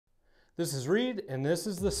This is Reed, and this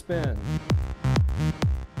is The Spin.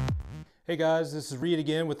 Hey guys, this is Reed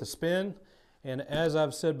again with The Spin. And as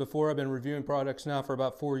I've said before, I've been reviewing products now for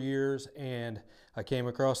about 4 years, and I came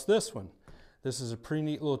across this one. This is a pretty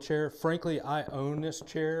neat little chair. Frankly, I own this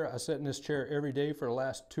chair. I sit in this chair every day for the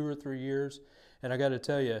last 2 or 3 years. And I got to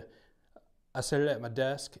tell you, I set it at my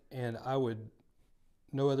desk, and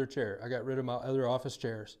no other chair. I got rid of my other office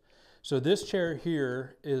chairs. So this chair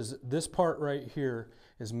here this part right here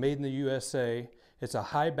is made in the USA. It's a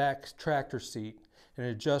high back tractor seat, and it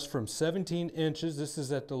adjusts from 17 inches. This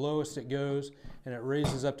is at the lowest it goes, and it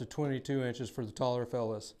raises up to 22 inches for the taller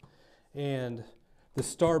fellas. And the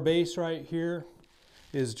star base right here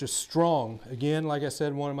is just strong. Again, like I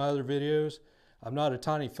said in one of my other videos, I'm not a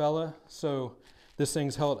tiny fella, so this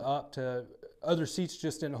thing's held up to, other seats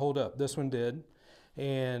just didn't hold up. This one did.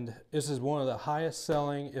 And this is one of the highest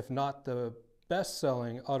selling, if not the best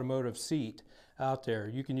selling automotive seat out there.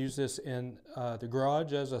 You can use this in the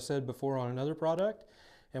garage, as I said before on another product,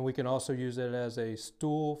 and we can also use it as a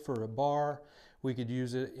stool for a bar. We could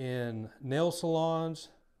use it in nail salons.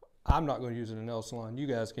 I'm not going to use it in a nail salon. You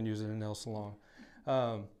guys can use it in a nail salon.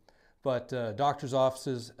 But doctor's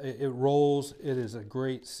offices, it rolls. It is a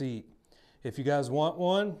great seat. If you guys want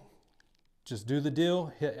one, just do the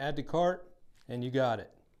deal, hit add to cart, and you got it.